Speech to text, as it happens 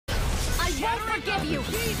won't forgive you!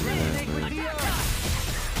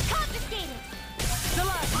 Confiscated! The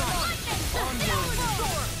last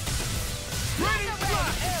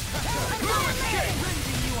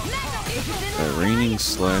That raining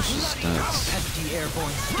slash is nuts.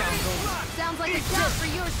 Sounds like a job for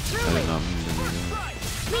yours I truly! did not mean to do that.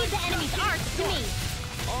 Leave the enemy's arts to me!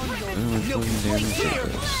 I don't know which one damage it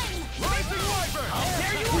does.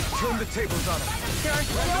 We've turned the tables on him. There are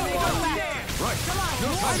still more left! Right. No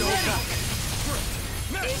time to attack.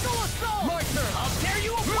 Eagle assault! My turn. I'll tear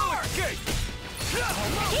you apart! Escape.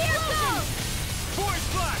 Here goes! Force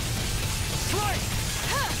flash. Strike.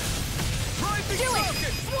 Do it!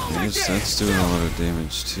 I guess that's doing a lot of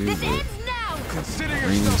damage too, This but ends now! Consider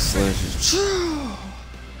raining yourself slash is.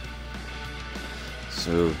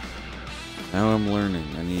 So now I'm learning.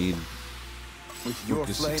 I need with your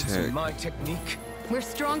focus flames attack. and my technique. We're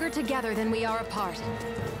stronger together than we are apart.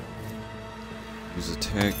 Use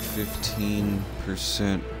attack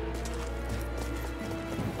 15%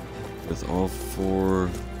 with all 4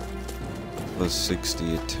 plus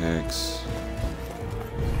 60 attacks.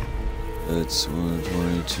 That's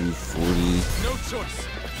 120, 240. No choice.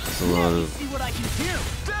 That's a lot of See what I can do!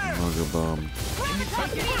 Mega Bomb.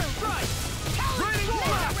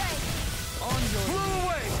 Blew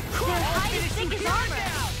away. Their highest sync is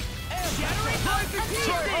armor!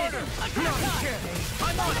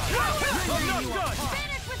 I'm not done.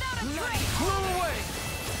 Finish without a trace! Blew away.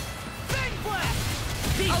 Bang blast!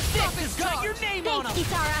 These sixes got your name on them! Thanks,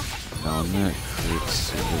 Kisara! Now on that crits,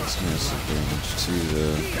 it hits massive damage too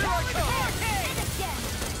though. Here I come.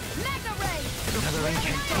 Mega ray! Another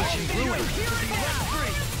incantation brewing.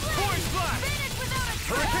 Force flash. Finish without a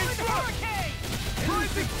trace!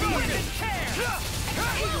 Hurricane thrust. Rising fire.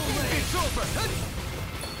 It's over.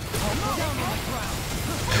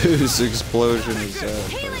 Whose explosion is that?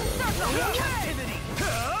 Healing circle!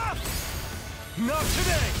 Not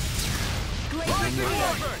today.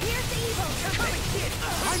 Here's the evil!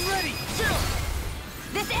 I'm ready. Chill.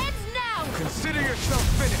 This ends now! Consider yourself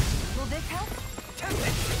finished. Will this help?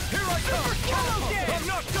 Here I come. I'm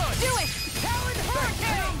not done. Do it! Talon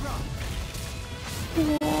Hurricane!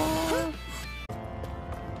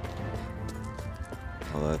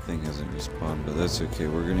 Well, that thing hasn't respawned, but that's okay.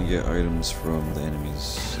 We're gonna get items from the enemy's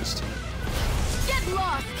system. Get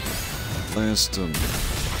lost! Blast them.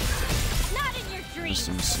 Not in your dreams! Blast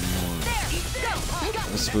them some more. There! Go!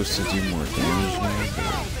 That's supposed to do more damage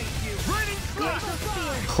now, Glacial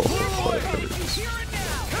spear! but...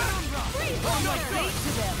 Oh, that hurts.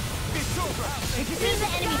 Leave the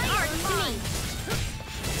enemy's arts to me!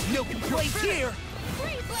 No complaints here.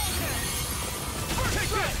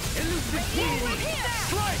 Elusive pool.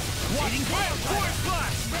 Strike. Watching force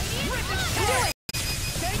flash.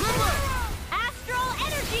 Astral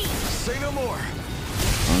energy! Say no more.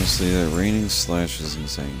 Honestly, that raining slash is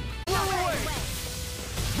insane. Blow away.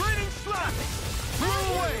 Raining slash. Blow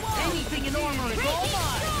away. Anything in armor is all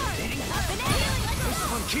mine! This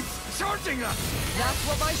one keeps charging us. That's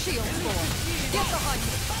what my shield's for. Get behind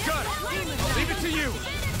me. Got it. I'll leave it to you.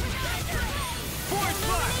 Force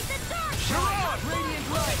flash. Sharad. Radiant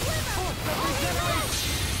light. Force of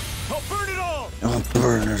regeneration. I'll burn it all. I'll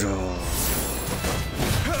burn it all.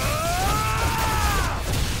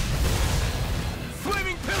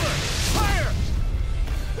 Flaming pillar. Fire.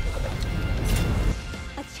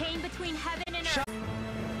 A chain between heaven and earth.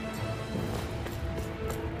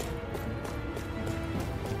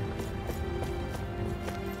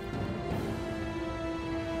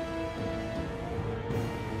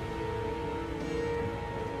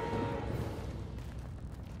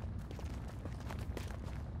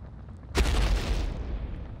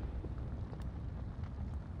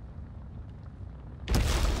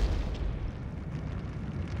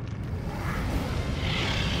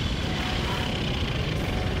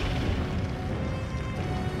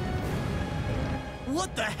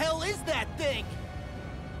 What the hell is that thing?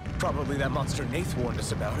 Probably that monster Nath warned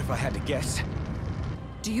us about, if I had to guess.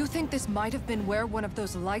 Do you think this might have been where one of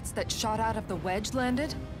those lights that shot out of the wedge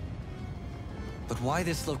landed? But why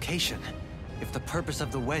this location? If the purpose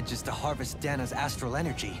of the wedge is to harvest Dana's astral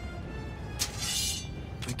energy.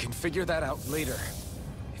 We can figure that out later.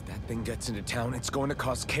 If that thing gets into town, it's going to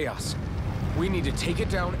cause chaos. We need to take it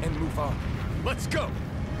down and move on. Let's go!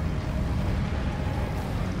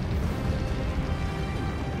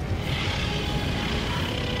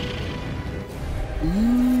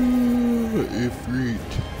 Ifrit.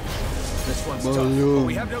 This one's tough, but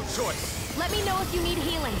we have no choice. Let me know if you need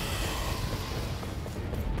healing.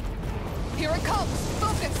 Here it comes!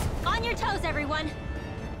 Focus! On your toes, everyone!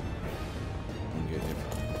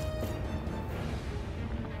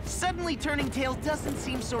 Suddenly turning tail doesn't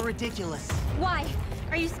seem so ridiculous. Why?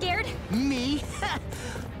 Are you scared? Me?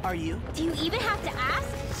 Are you? Do you even have to ask?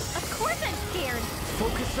 Of course I'm scared.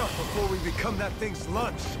 Focus up before we become that thing's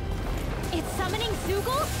lunch. It's summoning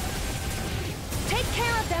Zoogle? Take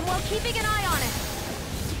care of them while keeping an eye on it.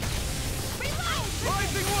 Reload!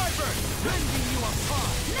 Rising Wyvern! Rending you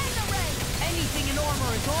apart! Mega Ray! Anything in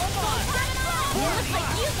armor is all mine! Looks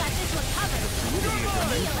like you got this one covered.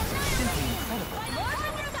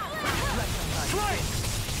 Strike!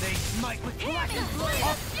 They smite with blackened blade!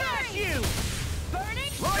 I'll smash you!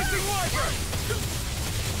 Burning! Rising Wyvern!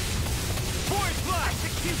 Void Blast!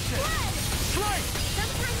 Execution! Strike!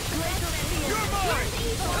 Sometimes You're mine!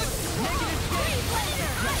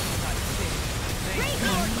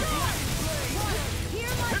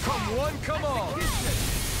 Here come one, come all!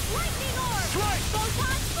 Lightning orb! Strike!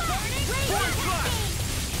 Photon burning! Void Blast!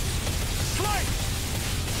 Strike!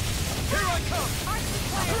 Here I come!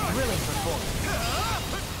 Thrilling performance!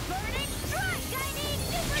 Burning strike! I need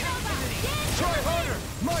supernova! Try harder!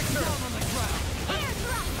 My turn! On the ground! Air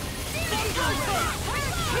drop! There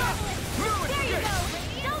you go!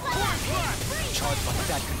 Don't let that hit! Charge like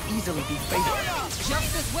that could easily be fatal.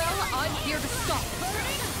 Just as well, I'm here to stop.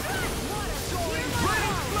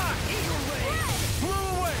 Raining Flash! Blew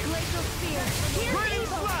away! Glacial Spear! Here's Raining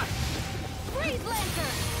Evo! Flash! Freeze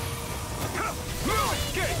Lancer! No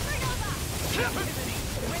escape!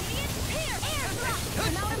 Radiant Spear! Air drop!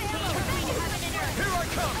 Amount of ammo between heaven and earth! Here I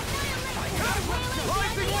come!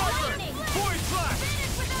 Rising Wyvern! Void Flash!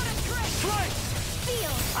 Finish without a trace! Strike!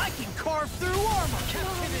 Seal! I can carve through armor!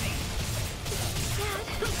 Captivity!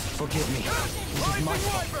 Forgive me. This is my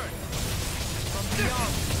Rising fault. Wyvern! From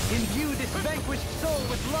beyond, imbue this vanquished soul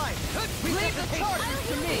with life! Leave the charges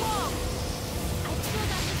to me! I still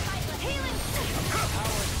got this fight with healing!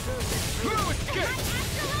 No escape!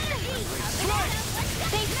 Strike!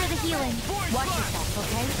 Thanks for the healing. Watch yourself,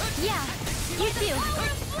 okay? Yeah, you too.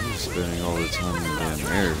 I'm spending all the time in the damn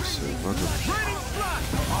air, so fuck it. Raining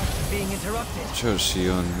Flash! Being interrupted. Try to see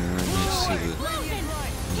on here. I need to see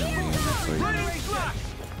the enemy in the fight. Raining Flash!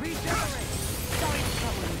 Regenerate!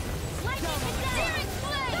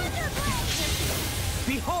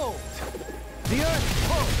 Behold! The Earth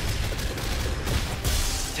pulse!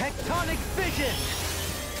 Tectonic vision!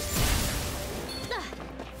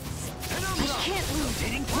 I can't lose!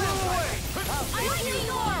 Hitting away!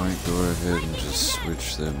 Might go ahead and just switch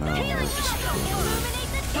them out or just put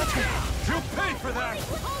it. You'll pay for that!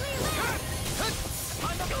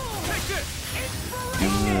 Take this!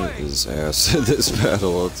 Hamlet is ass in this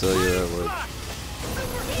battle, I'll tell you that much.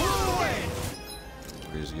 Blew away!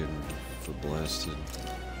 He's getting blasted.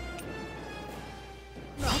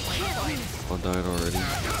 I died already.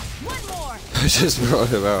 One more! I just brought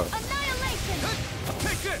him out. Annihilation!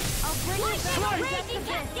 Take this! I'll bring you back raging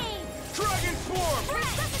cascade! Dragon Swarm!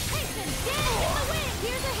 Resuscitation! Damage in the wind!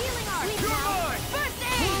 Here's a healing arc! You're mine! First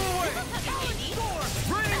Blew aid! away!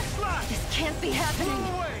 Raining Flash! This can't be happening.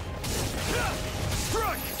 Blew away!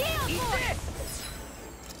 Strike! Gale Force!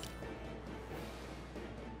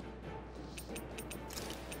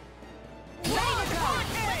 Ready to go!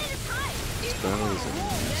 This battle is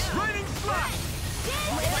intense. Raining Flash!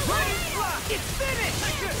 Raining Flash! It's finished!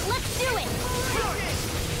 Let's do it!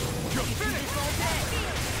 You're finished!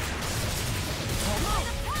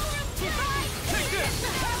 Take this!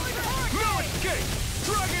 No escape!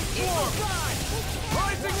 Dragon Swarm!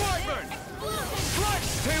 Rising Wyvern! Strike!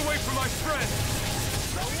 Stay away from my friend!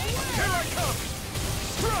 Here I come!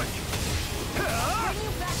 Strike!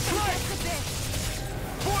 Strike!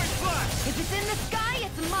 Void Flash! If it's in the sky,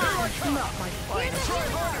 it's mine! Not my fight! Try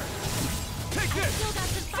harder! Take this! Still got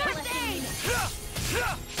some first aid!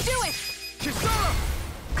 Do it! Kisara!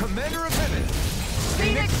 Commander of Heaven!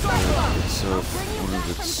 Phoenix So Bring you one back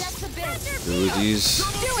of from its death to abyss! abilities.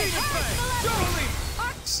 Do it!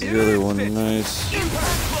 It's the other one, nice.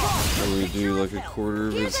 So we do like a quarter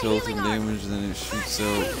of its health and damage, then it shoots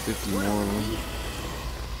out 50 more of them.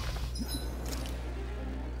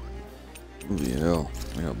 Holy hell,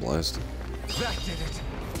 I got blasted. That did it!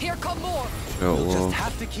 Here come more. Outlaw. Just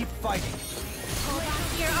have to keep fighting. Hold on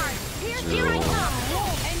to your heart! Here's Zero. here I come!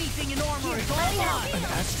 Anything in armor is all mine!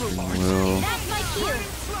 Well, That's my cue!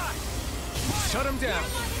 Shut him down!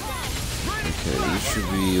 okay, these should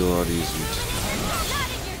be a lot easier to Not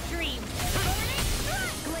in your dreams!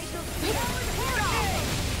 Glacial Spear!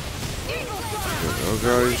 Eagle Swarm! Oh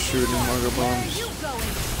god, he's shooting manga bombs. You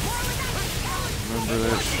going? Remember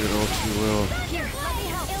that shit all too well. Here, let me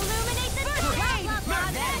help! Illuminate the terrain!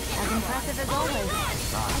 As impressive as always.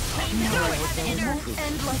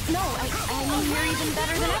 Endless. No, I mean, you're even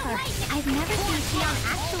better than ever. I've never seen Xion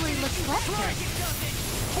actually look flustered.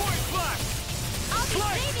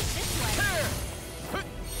 Maybe this way.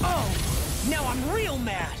 Oh, now I'm real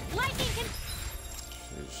mad. Lightning can...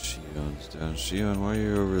 Shion's down. Shion, why are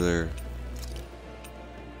you over there?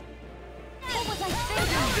 What was I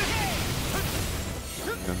thinking?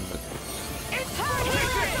 It's hard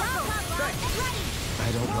here!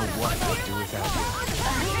 I don't know what I'd do without you.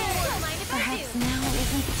 Perhaps now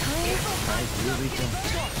isn't the time? I really don't.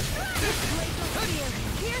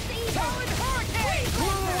 Here's the eagle!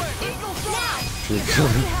 I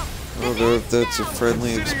don't know if that's a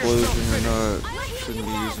friendly explosion or not. Shouldn't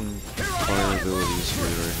be using fire abilities here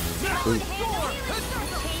right now. Oop.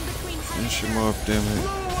 Finish him off, damn it.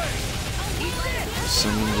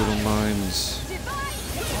 Summon little mines.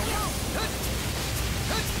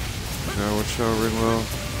 Watch out, Rinwell.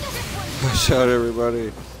 Watch out,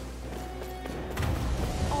 everybody.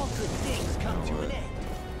 All good things come to an end.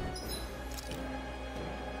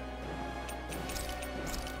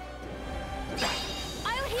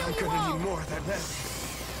 I'll heal I'm you gonna all! need more of that medicine.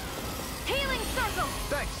 Healing circle!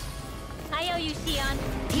 Thanks. I owe you, Sion.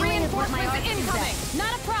 Reinforcements incoming!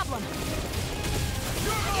 Not a problem!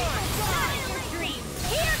 Not in your dreams!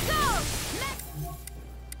 Here goes!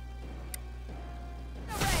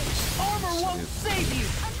 Armor won't save you.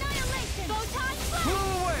 Annihilation! Photon blast! Blew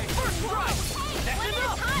away. First strike. That's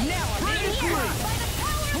enough. Now I'm in Here! here. By the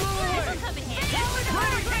power of this'll come in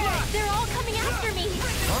handy. They're all coming after me.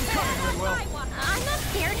 I'm coming, Rinwell. I'm not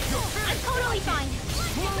scared. I'm totally fine.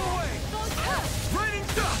 Blew away. Raining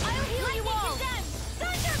stuff. I'll heal you all.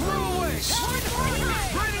 Blew away.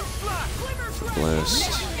 Raining slap. Blast.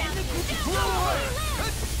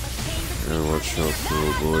 Gotta watch out for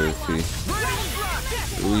little boy if he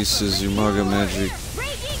releases Umaga magic.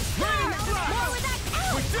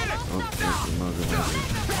 Oh, there's Umaga magic.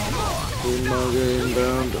 Umaga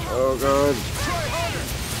inbound. Oh god.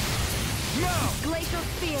 Glacial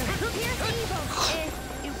spear. Here's evil.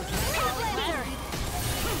 It was Blazer.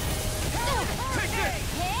 Take this.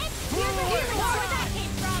 Here's the healing where that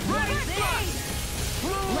came from.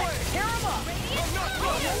 Blew away. Tear him up. A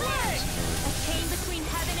chain between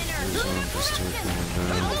heaven and earth. There's one just coming down.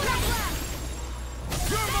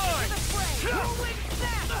 You're mine.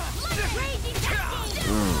 Raging cascade.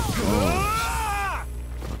 Oh,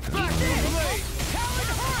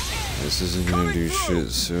 this isn't gonna do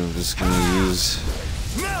shit, so I'm just gonna use.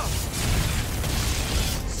 Now.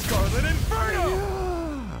 Scarlet Inferno.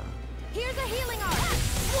 Here's a healing art.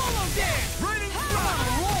 Swallow dance. Raining slap.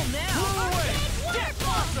 Roll now. Blew away. Death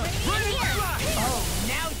blossom. Raining slap. Oh,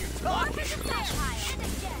 now you're talking.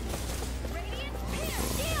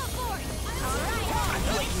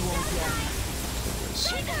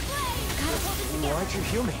 Why'd you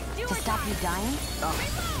heal me? To stop you dying? Right.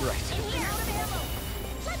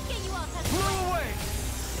 Blew away.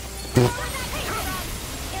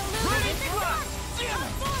 Raining slap.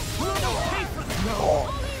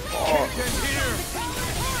 Can't end here.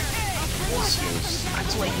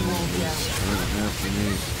 That's what you won't get. Right after me.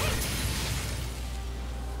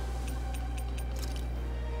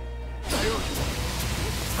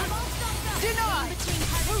 Denied.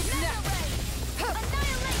 Who's next?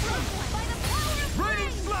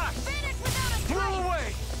 Raining slap. Blew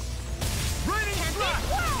away. Raining slap.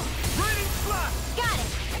 Raining slap. Got it.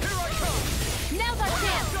 Here I come. Now's our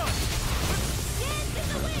chance.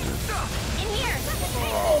 In here.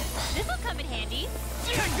 This'll come in handy.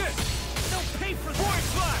 Take this. Don't pay for Boy that.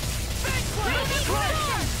 slap. Raging storm.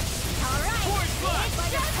 All right. Boy slap.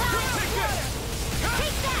 Just Take this.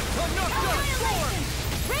 take that. Enough done.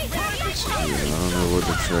 Raging Yeah, I don't know what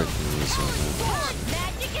the tracking is on that.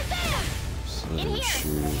 magic is there. So In let's here.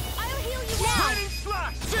 shoot. I'll heal you now. Raining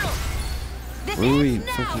slash. Chill. This What are we ends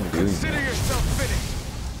now. fucking doing Consider now? yourself finished.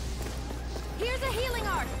 Here's a healing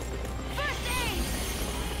art. First aid.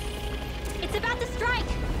 It's about to strike.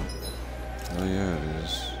 Oh yeah, it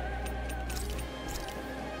is.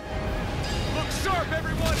 Look sharp,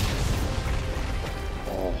 everyone.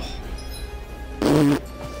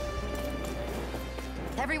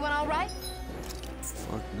 Everyone all right?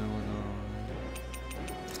 Fuck no, no.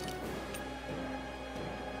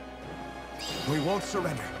 We won't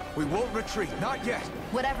surrender. We won't retreat. Not yet.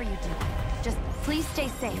 Whatever you do, just please stay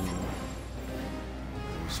safe.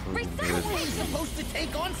 It's fucking Reset dead. How are you supposed to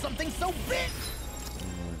take on something so big? Oh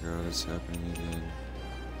my god, it's happening again.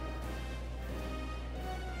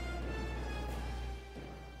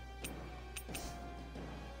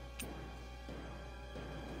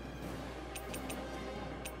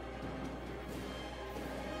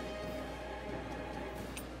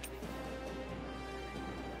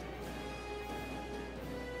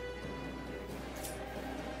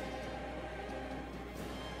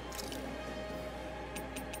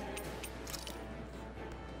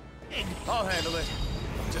 I'll handle it.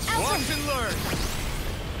 Just watch and learn.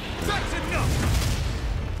 That's enough!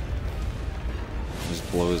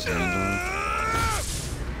 Just blow his hand off.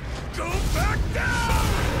 Go back down!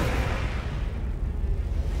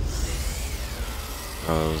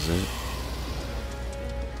 Oh, that was it.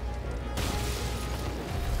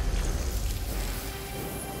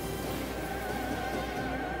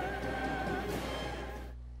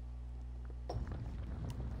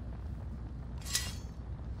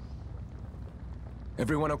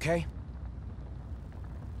 Everyone okay?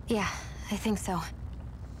 Yeah, I think so.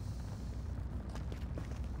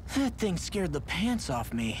 That thing scared the pants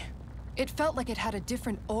off me. It felt like it had a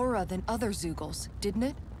different aura than other Zeugles, didn't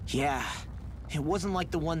it? Yeah. It wasn't like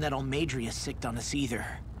the one that Almadria sicked on us either.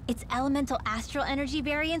 Its elemental astral energy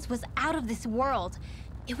variance was out of this world.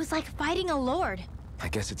 It was like fighting a lord. I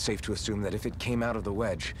guess it's safe to assume that if it came out of the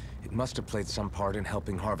wedge, it must have played some part in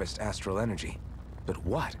helping harvest astral energy. But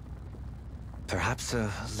what? Perhaps a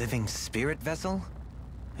living spirit vessel?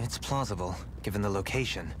 It's plausible, given the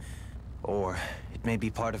location. Or it may be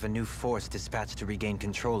part of a new force dispatched to regain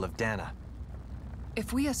control of Dana.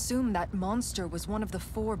 If we assume that monster was one of the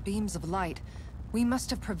 4 beams of light, we must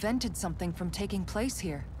have prevented something from taking place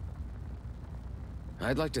here.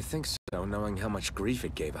 I'd like to think so, knowing how much grief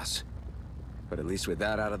it gave us. But at least with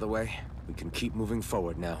that out of the way, we can keep moving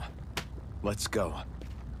forward now. Let's go.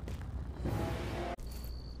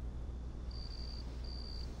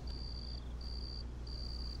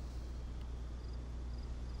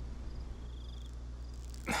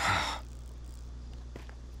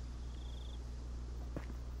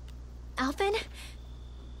 Alphen?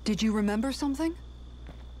 Did you remember something?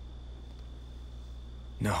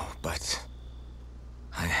 No, but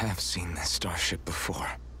I have seen this starship before.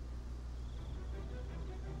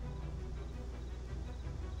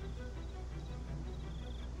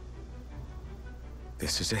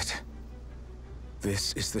 This is it.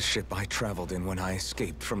 This is the ship I traveled in when I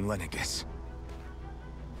escaped from Lenegis.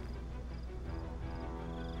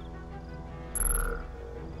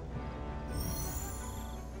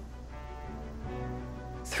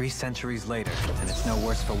 Three centuries later, and it's no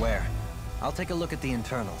worse for wear. I'll take a look at the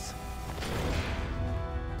internals.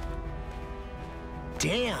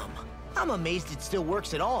 Damn! I'm amazed it still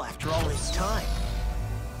works at all after all this time.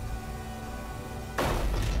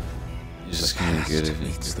 You're just gonna get it.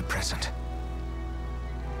 Meets the present.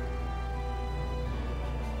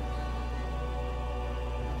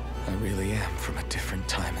 I really am from a different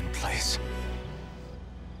time and place.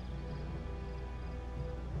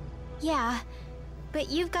 Yeah, but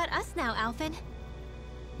you've got us now, Alphen.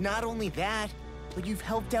 Not only that, but you've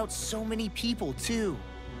helped out so many people, too.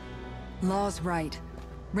 Law's right.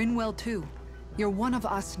 Rinwell too. You're one of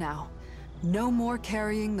us now. No more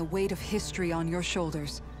carrying the weight of history on your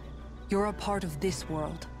shoulders. You're a part of this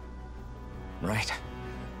world. Right.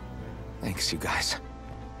 Thanks, you guys.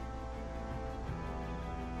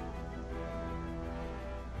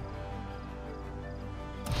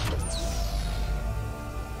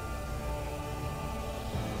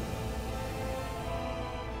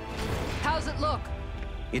 How's it look?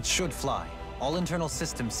 It should fly. All internal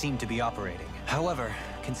systems seem to be operating. However,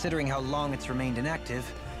 considering how long it's remained inactive,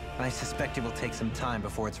 I suspect it will take some time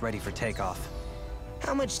before it's ready for takeoff.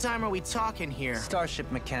 How much time are we talking here?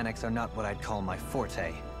 Starship mechanics are not what I'd call my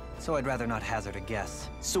forte, so I'd rather not hazard a guess.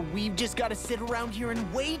 So we've just got to sit around here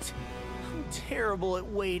and wait? I'm terrible at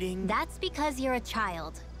waiting. That's because you're a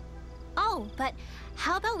child. Oh, but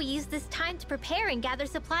how about we use this time to prepare and gather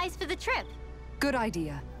supplies for the trip? Good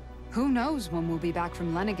idea. Who knows when we'll be back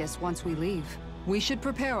from Lenegis once we leave. We should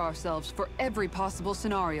prepare ourselves for every possible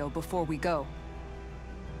scenario before we go.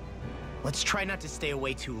 Let's try not to stay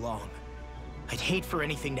away too long. I'd hate for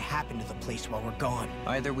anything to happen to the place while we're gone.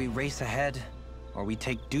 Either we race ahead, or we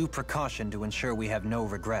take due precaution to ensure we have no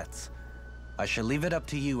regrets. I shall leave it up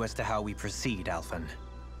to you as to how we proceed, Alphen.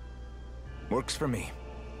 Works for me.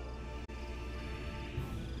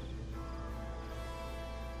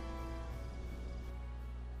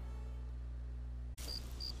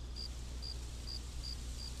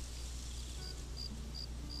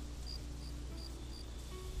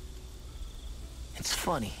 It's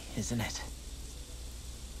funny, isn't it?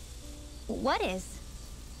 What is?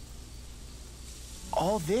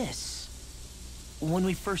 All this. When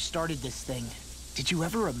we first started this thing, did you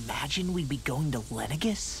ever imagine we'd be going to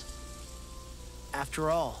Lenegis?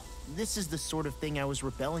 After all, this is the sort of thing I was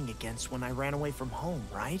rebelling against when I ran away from home,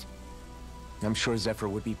 right? I'm sure Zephyr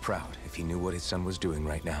would be proud if he knew what his son was doing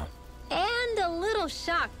right now. And a little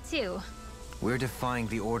shocked, too. We're defying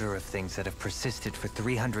the order of things that have persisted for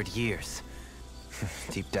 300 years.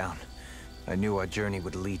 Deep down, I knew our journey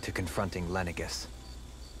would lead to confronting Lenegis.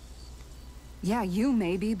 Yeah, you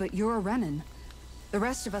maybe, but you're a Renan. The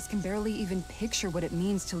rest of us can barely even picture what it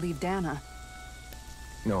means to leave Dana.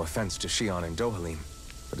 No offense to Shion and Dohalim,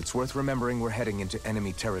 but it's worth remembering we're heading into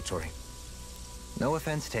enemy territory. No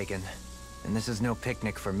offense taken. And this is no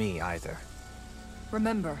picnic for me either.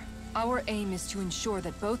 Remember, our aim is to ensure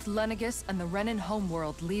that both Lenegis and the Renan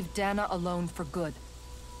homeworld leave Dana alone for good.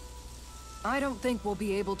 I don't think we'll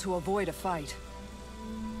be able to avoid a fight.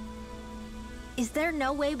 Is there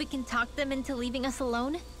no way we can talk them into leaving us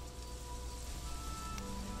alone?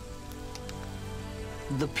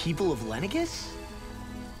 The people of Lenegis?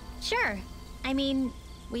 Sure. I mean,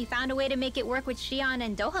 we found a way to make it work with Shion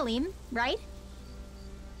and Dohalim, right?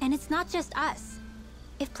 And it's not just us.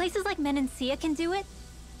 If places like Menancia can do it,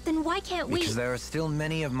 then why can't we? Because there are still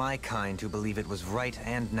many of my kind who believe it was right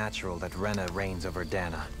and natural that Rena reigns over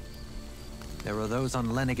Dana. There are those on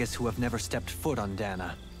Lenegis who have never stepped foot on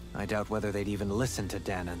Dana. I doubt whether they'd even listen to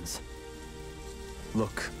Danans.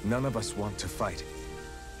 Look, none of us want to fight.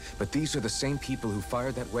 But these are the same people who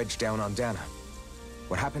fired that wedge down on Dana.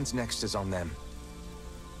 What happens next is on them.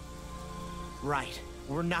 Right.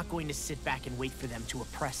 We're not going to sit back and wait for them to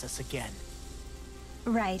oppress us again.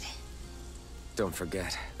 Right. Don't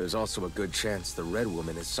forget, there's also a good chance the Red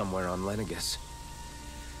Woman is somewhere on Lenegis.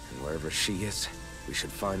 And wherever she is, we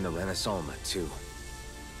should find the Renaissance too.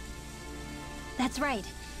 That's right.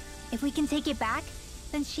 If we can take it back,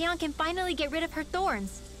 then Shion can finally get rid of her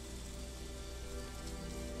thorns.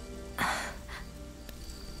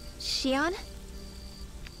 Shion?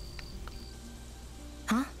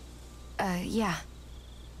 Huh? Yeah.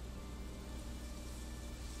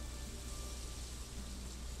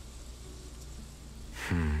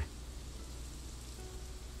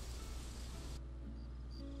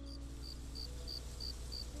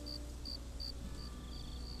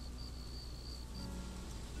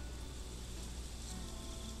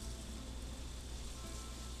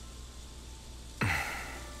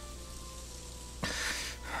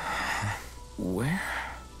 Where?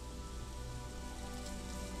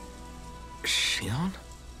 Shion?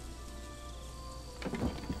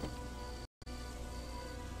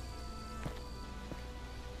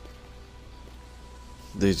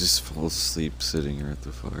 They just fall asleep sitting here at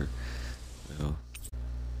the fire. Yeah.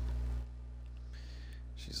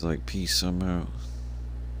 She's like, peace, I'm out.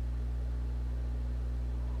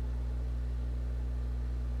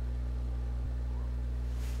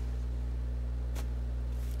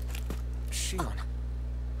 Shion.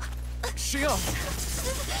 Shion!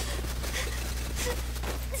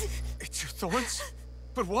 It's your thorns?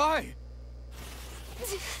 But why?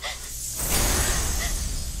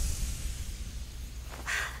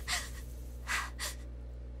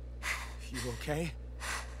 You okay?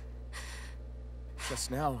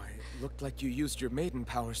 Just now, it looked like you used your maiden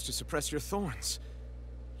powers to suppress your thorns.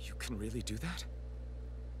 You can really do that?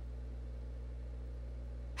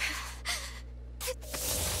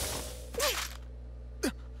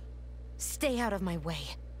 Stay out of my way.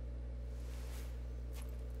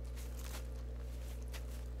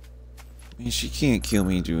 I mean, she can't kill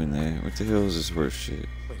me doing that. What the hell is this horse shit?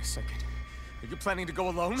 Wait a second. Are you planning to go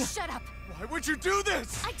alone? Shut up! Why would you do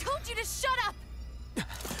this? I told you to shut up!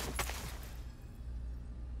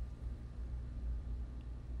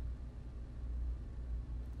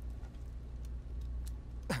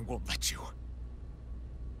 I won't let you.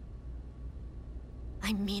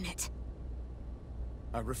 I mean it.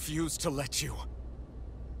 I refuse to let you.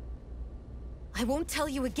 I won't tell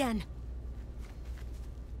you again.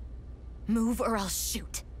 Move or I'll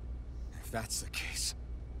shoot. If that's the case,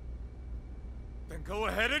 then go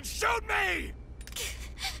ahead and shoot me!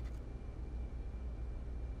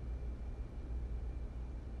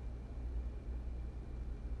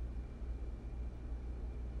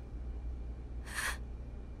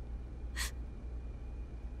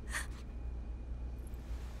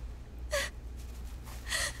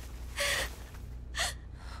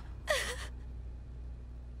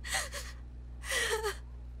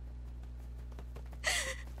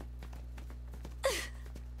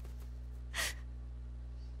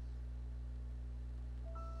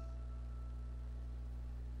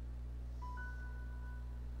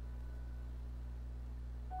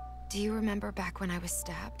 Do you remember back when I was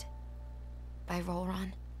stabbed? By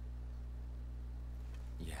Rolron?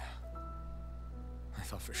 Yeah. I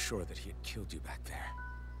thought for sure that he had killed you back there.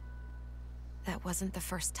 That wasn't the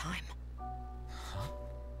first time. Huh?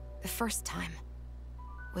 The first time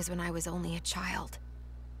was when I was only a child.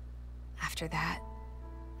 After that,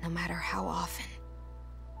 no matter how often,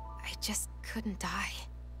 I just couldn't die.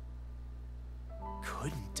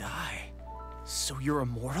 Couldn't die? So you're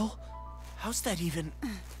immortal? How's that even...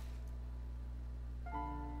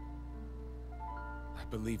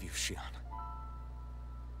 believe you, Shion.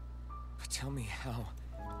 But tell me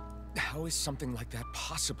how is something like that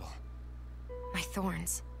possible? My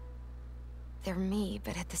thorns. They're me,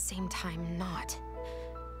 but at the same time not.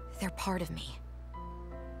 They're part of me.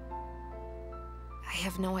 I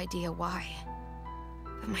have no idea why,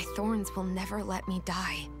 but my thorns will never let me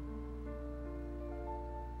die.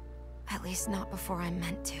 At least not before I'm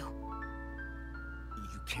meant to.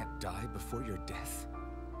 You can't die before your death?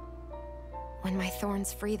 When my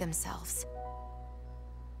thorns free themselves,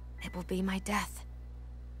 it will be my death.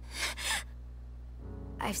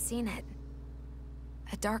 I've seen it.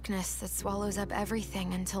 A darkness that swallows up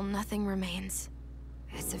everything until nothing remains.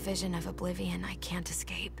 It's a vision of oblivion I can't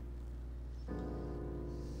escape.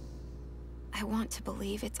 I want to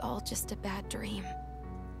believe it's all just a bad dream.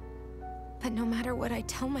 But no matter what I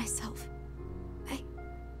tell myself,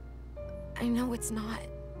 I know it's not.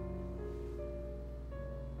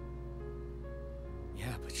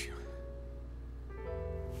 Yeah, but you...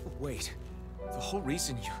 Wait. The whole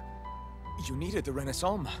reason you needed the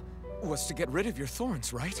Renaissance was to get rid of your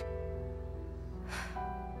thorns, right?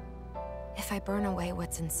 If I burn away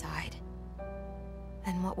what's inside,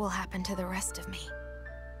 then what will happen to the rest of me?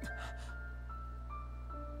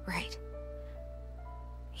 Right.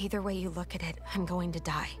 Either way you look at it, I'm going to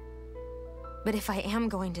die. But if I am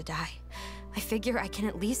going to die, I figure I can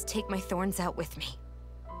at least take my thorns out with me.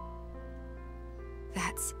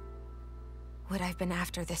 That's what I've been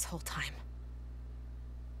after this whole time.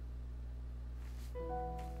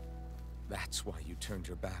 That's why you turned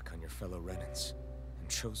your back on your fellow Renans and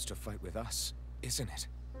chose to fight with us, isn't it?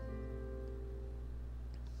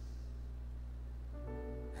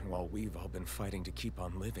 And while we've all been fighting to keep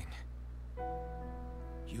on living,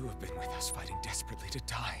 you have been with us fighting desperately to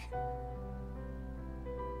die.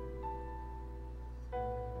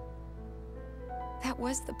 That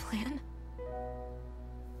was the plan.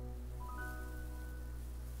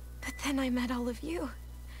 But then I met all of you.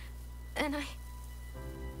 And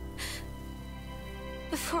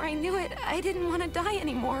before I knew it, I didn't want to die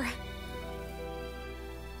anymore.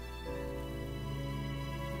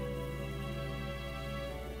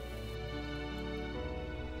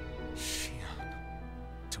 Shion,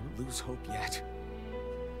 don't lose hope yet.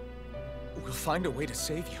 We'll find a way to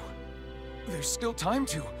save you. There's still time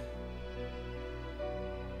to.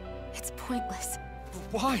 It's pointless.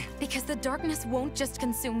 Why? Because the darkness won't just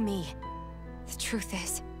consume me. The truth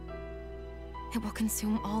is, it will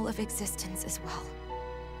consume all of existence as well.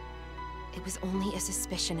 It was only a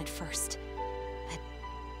suspicion at first, but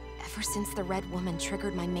ever since the Red Woman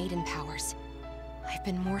triggered my maiden powers, I've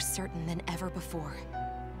been more certain than ever before.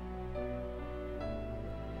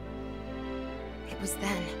 It was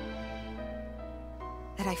then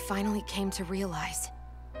that I finally came to realize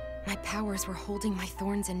my powers were holding my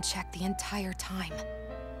thorns in check the entire time.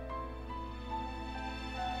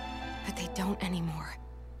 But they don't anymore.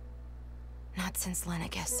 Not since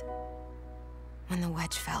Lenegis, when the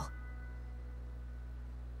wedge fell.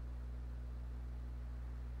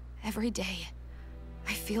 Every day,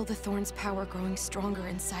 I feel the thorn's power growing stronger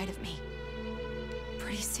inside of me.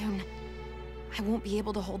 Pretty soon, I won't be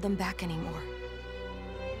able to hold them back anymore.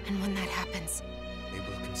 And when that happens, they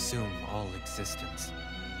will consume all existence.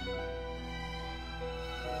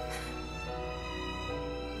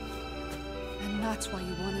 And that's why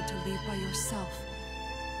you wanted to leave by yourself.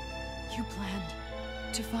 You planned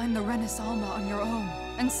to find the Renaissance on your own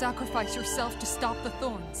and sacrifice yourself to stop the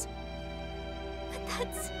thorns. But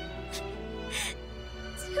that's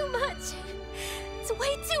too much. It's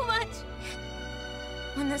way too much.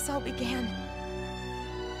 When this all began,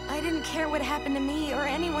 I didn't care what happened to me or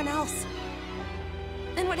anyone else.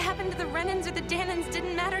 And what happened to the Renans or the Dahnans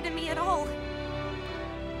didn't matter to me at all.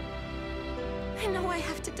 I know I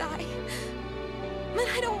have to die, but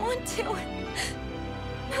I don't want to.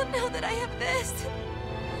 Not now that I have this.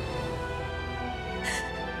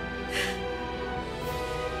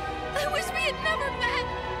 I wish we had never met.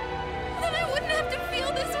 Then I wouldn't have to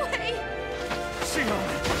feel this way. Shion!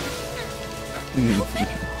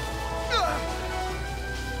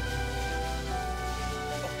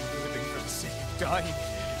 Living for the sake of dying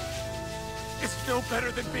is no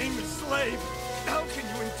better than being a slave. How can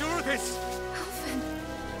you endure this? Alphen.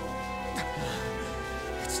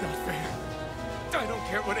 It's not fair. I don't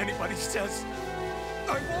care what anybody says.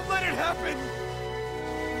 I won't let it happen!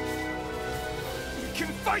 We can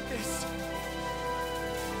fight this!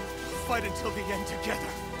 We'll fight until the end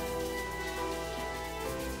together.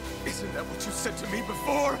 Isn't that what you said to me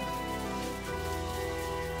before?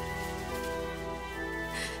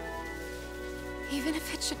 Even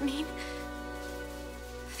if it should mean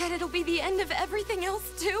that it'll be the end of everything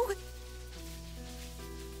else, too?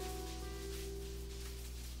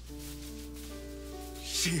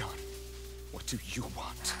 Shion, what do you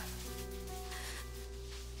want?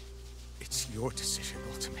 It's your decision,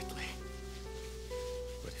 ultimately.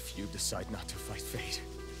 But if you decide not to fight fate,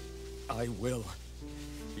 I will.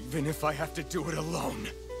 Even if I have to do it alone.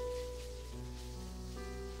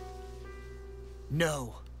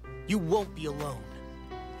 No, you won't be alone.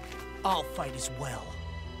 I'll fight as well.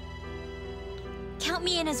 Count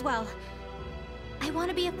me in as well. I want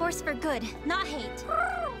to be a force for good, not hate.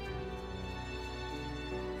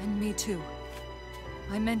 And me too.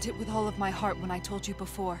 I meant it with all of my heart when I told you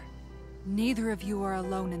before. Neither of you are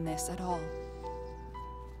alone in this at all.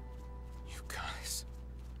 You guys...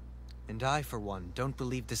 And I, for one, don't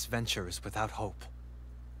believe this venture is without hope.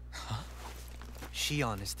 Huh?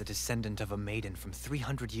 Shion is the descendant of a maiden from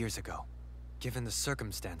 300 years ago. Given the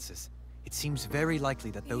circumstances, it seems very likely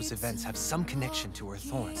that those events have some connection to her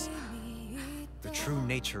thorns. The true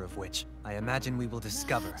nature of which, I imagine we will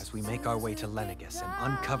discover as we make our way to Lenegis and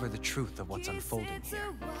uncover the truth of what's unfolding here.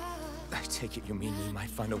 I take it you mean we might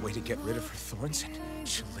find a way to get rid of her thorns and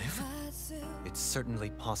she'll live? It's certainly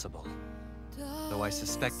possible. Though I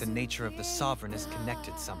suspect the nature of the Sovereign is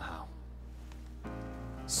connected somehow.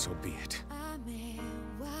 So be it.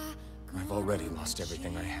 I've already lost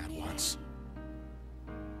everything I had once.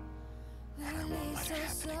 And I won't let it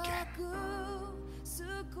happen again.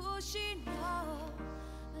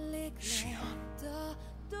 Shion.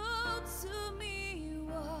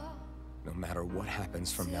 No matter what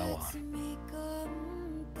happens from now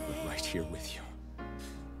on, we're right here with you.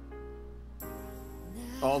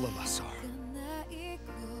 All of us are.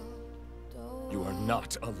 You are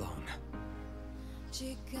not alone.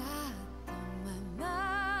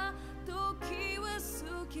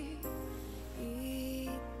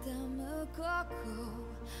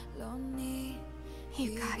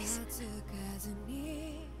 You guys...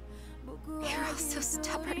 You're all so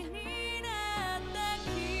stubborn.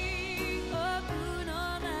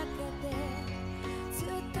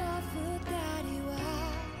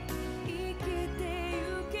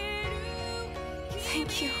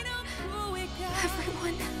 Thank you,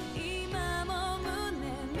 everyone.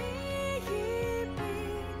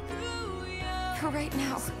 For right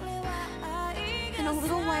now, and a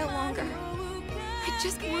little while longer, I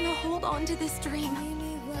just want to hold on to this dream.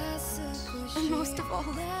 And most of all,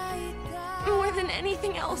 more than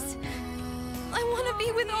anything else, I want to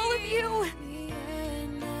be with all of you!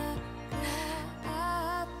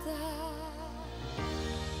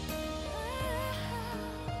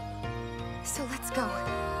 So let's go.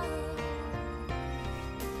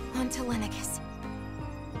 On to Lenegis.